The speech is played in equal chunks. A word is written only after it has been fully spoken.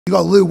You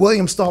got Lou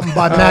Williams stopping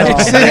by Magic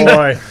City.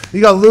 Boy. You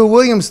got Lou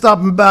Williams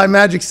stopping by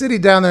Magic City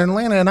down there in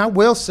Atlanta. And I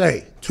will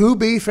say, to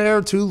be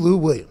fair to Lou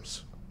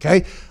Williams,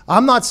 okay,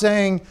 I'm not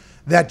saying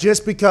that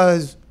just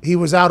because he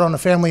was out on a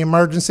family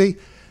emergency,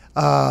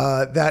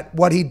 that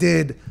what he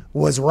did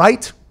was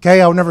right.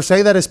 Okay, I would never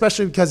say that,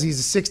 especially because he's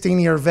a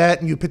 16-year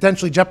vet and you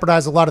potentially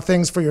jeopardize a lot of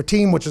things for your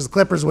team, which is the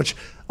Clippers, which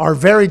are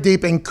very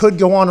deep and could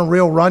go on a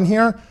real run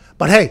here.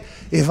 But hey,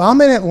 if I'm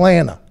in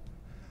Atlanta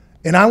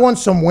and I want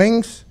some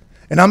wings,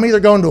 and I'm either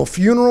going to a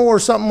funeral or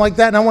something like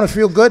that and I want to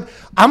feel good,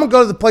 I'm going to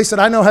go to the place that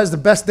I know has the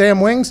best damn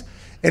wings.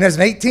 And as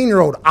an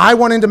 18-year-old, I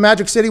went into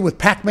Magic City with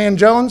Pac-Man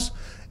Jones,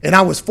 and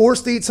I was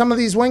forced to eat some of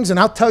these wings, and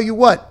I'll tell you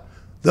what,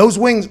 those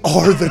wings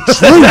are the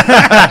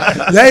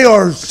truth. They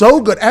are so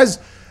good.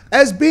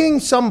 As being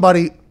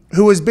somebody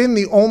who has been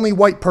the only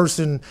white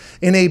person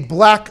in a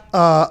black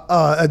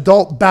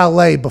adult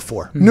ballet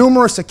before,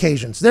 numerous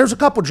occasions, there's a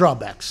couple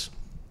drawbacks.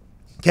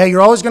 Okay,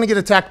 you're always going to get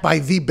attacked by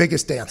the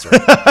biggest dancer.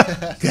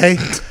 Okay,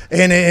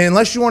 and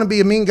unless you want to be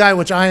a mean guy,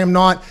 which I am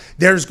not,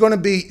 there's going to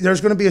be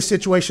a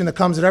situation that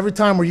comes at every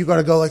time where you got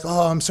to go like,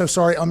 oh, I'm so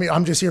sorry. I mean,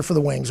 I'm just here for the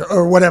wings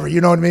or whatever.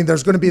 You know what I mean?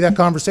 There's going to be that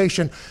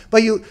conversation.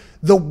 But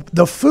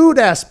the food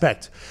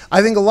aspect,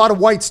 I think a lot of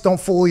whites don't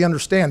fully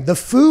understand. The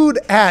food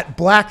at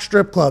black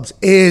strip clubs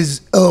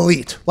is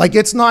elite. Like,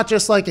 it's not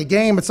just like a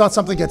game. It's not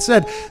something that gets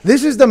said.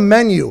 This is the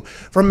menu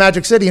from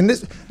Magic City. And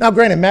this, now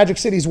granted, Magic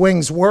City's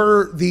wings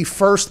were the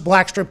first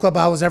black strip club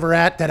I was ever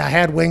at that I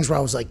had wings where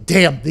I was like,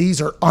 damn,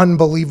 these are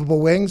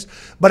unbelievable wings.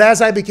 But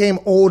as I became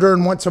older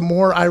and went to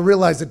more, I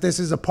realized that this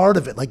is a part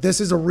of it. Like,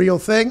 this is a real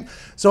thing.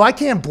 So I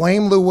can't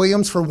blame Lou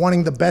Williams for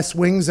wanting the best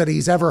wings that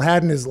he's ever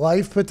had in his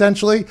life,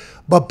 potentially.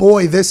 But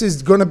boy, this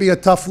is going to be a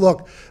tough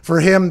look for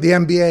him, the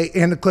NBA,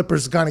 and the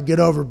Clippers to kind of get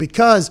over.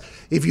 Because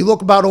if you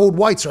look about old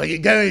whites, like, you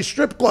get a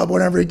strip club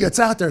whenever he gets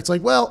out there, it's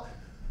like, well,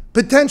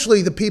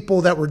 potentially the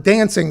people that were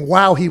dancing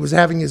while he was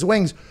having his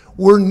wings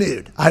were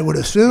nude, I would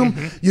assume.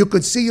 You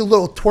could see a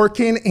little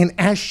twerking and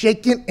ass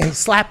shaking and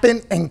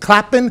slapping and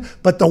clapping,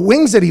 but the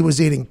wings that he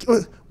was eating,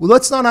 well,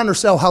 let's not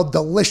undersell how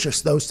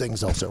delicious those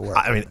things also were.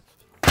 I mean,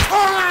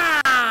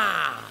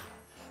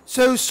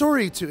 So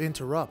sorry to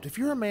interrupt. If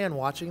you're a man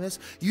watching this,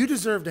 you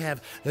deserve to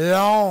have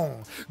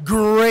long,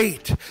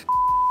 great,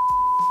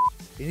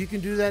 and you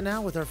can do that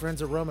now with our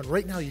friends at Roman.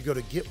 Right now, you go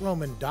to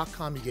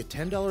GetRoman.com, you get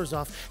 $10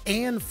 off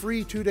and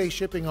free 2-day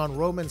shipping on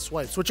Roman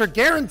swipes, which are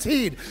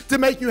guaranteed to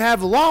make you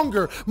have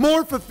longer,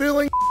 more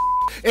fulfilling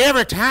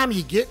every time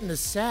you get in the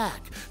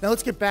sack. Now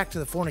let's get back to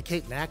the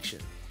fornicating action.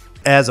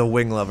 As a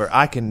wing lover,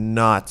 I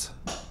cannot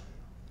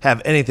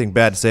have anything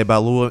bad to say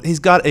about Lou. He's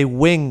got a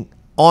wing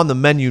on the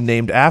menu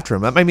named after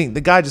him. I mean,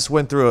 the guy just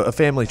went through a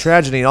family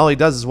tragedy, and all he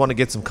does is want to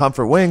get some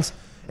comfort wings.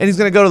 And he's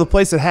going to go to the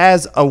place that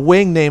has a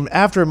wing named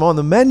after him on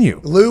the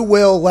menu. Lou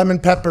Will Lemon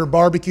Pepper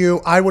Barbecue,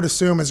 I would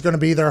assume, is going to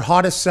be their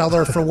hottest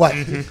seller for what?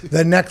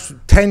 The next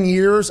 10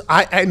 years?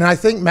 I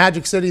think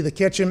Magic City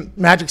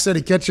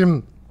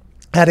Kitchen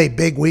had a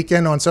big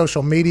weekend on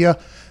social media.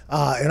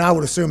 And I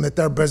would assume that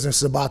their business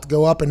is about to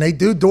go up. And they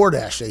do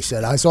DoorDash, they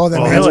said. I saw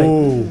them.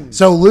 really?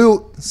 So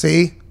Lou,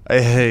 see?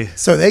 Hey.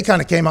 So they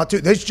kind of came out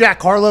too. This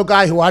Jack Harlow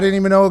guy, who I didn't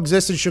even know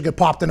existed, should get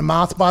popped in the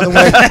mouth, by the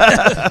way.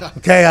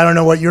 Okay, I don't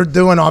know what you're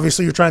doing.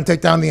 Obviously, you're trying to take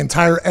down the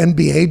entire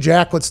NBA,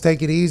 Jack. Let's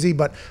take it easy.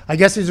 But I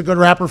guess he's a good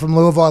rapper from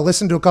Louisville. I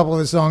listened to a couple of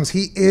his songs.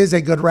 He is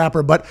a good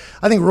rapper. But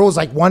I think rules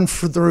like 1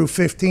 through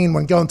 15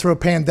 when going through a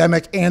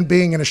pandemic and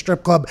being in a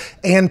strip club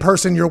and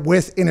person you're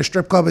with in a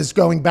strip club is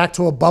going back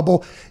to a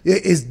bubble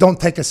is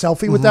don't take a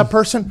selfie with that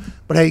person.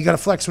 But hey, you got to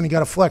flex when you got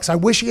to flex. I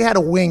wish he had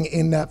a wing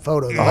in that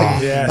photo.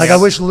 Like I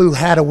wish Lou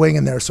had a wing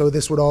in there so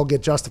this would all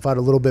get justified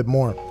a little bit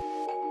more.